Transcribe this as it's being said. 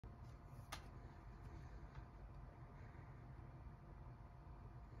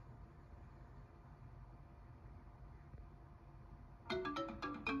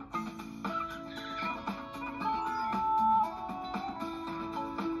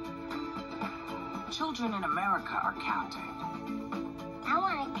Children in America are counting. I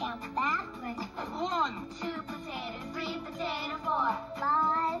want to count backwards. 1, 2 potatoes, 3 potatoes, 4,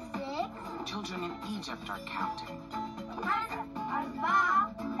 5, 6. Children in Egypt are counting.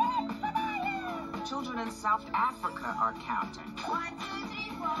 Children in South Africa are counting. 1, 2,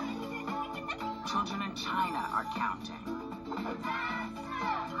 3, 4. Children in China are counting.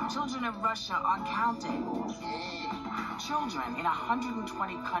 Children in Russia are counting. Children in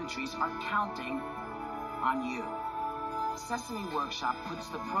 120 countries are counting on you. Sesame Workshop puts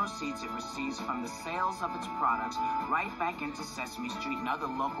the proceeds it receives from the sales of its products right back into Sesame Street and other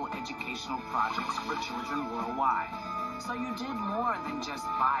local educational projects for children worldwide. So you did more than just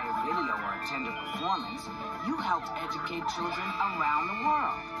buy a video or attend a performance. You helped educate children around the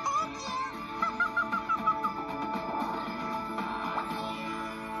world.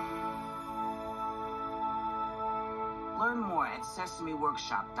 Learn more at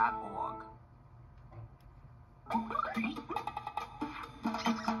sesameworkshop.org.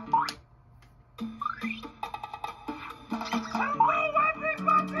 hello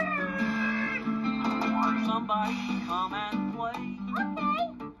everybody! Somebody come and play.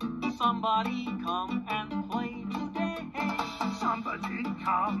 Okay. Somebody come and play today. Somebody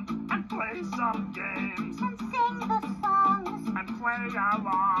come and play some games. And sing the songs. And play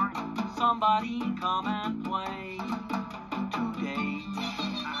along. Somebody come and play today.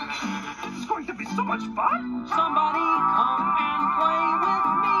 It's going to be so much fun. Somebody come and play with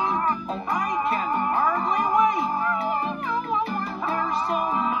me. Oh, I can hardly wait. There's so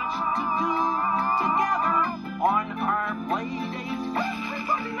much to do together on our play date.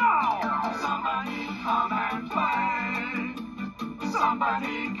 Everybody now! Somebody come and play.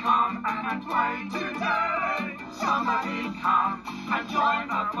 Somebody come and play today. Somebody come and join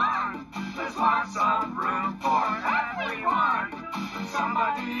the fun. There's lots of room for everyone.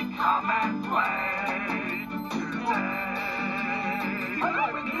 Somebody come and play today. Hello,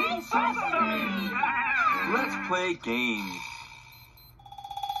 with me, Sesame. Let's play games.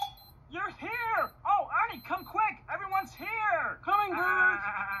 You're here! Oh, Arnie, come quick! Everyone's here! Coming, Bert!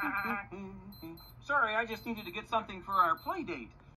 Sorry, I just needed to get something for our play date.